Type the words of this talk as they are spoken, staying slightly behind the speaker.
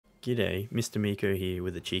G'day, Mr. Miko here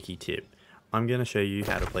with a cheeky tip. I'm going to show you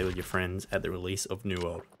how to play with your friends at the release of New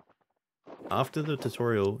World. After the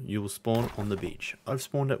tutorial, you will spawn on the beach. I've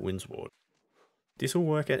spawned at Windsward. This will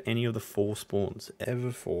work at any of the 4 spawns: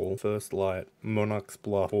 Everfall, First Light, Monarch's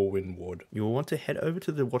Bluff, or Windward. You will want to head over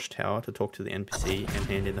to the watchtower to talk to the NPC and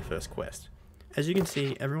hand in the first quest. As you can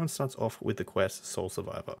see, everyone starts off with the quest Sole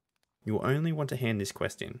Survivor. You will only want to hand this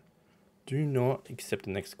quest in. Do not accept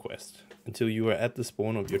the next quest until you are at the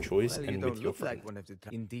spawn of your choice and with your friend.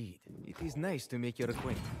 Indeed, it is nice to make your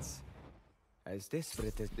acquaintance. As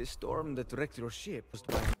desperate as the storm that wrecked your ship was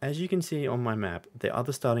by... As you can see on my map, the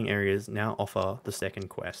other starting areas now offer the second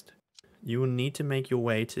quest. You will need to make your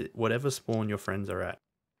way to whatever spawn your friends are at.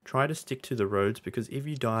 Try to stick to the roads, because if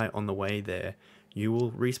you die on the way there, you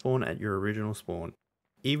will respawn at your original spawn,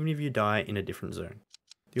 even if you die in a different zone.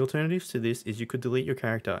 The alternatives to this is you could delete your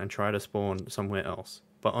character and try to spawn somewhere else,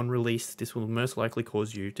 but on release this will most likely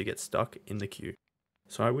cause you to get stuck in the queue.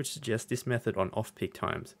 So I would suggest this method on off-peak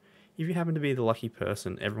times. If you happen to be the lucky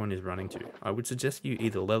person everyone is running to, I would suggest you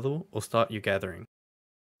either level or start your gathering.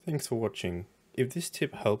 Thanks for watching. If this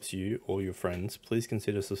tip helps you or your friends, please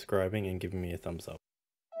consider subscribing and giving me a thumbs up.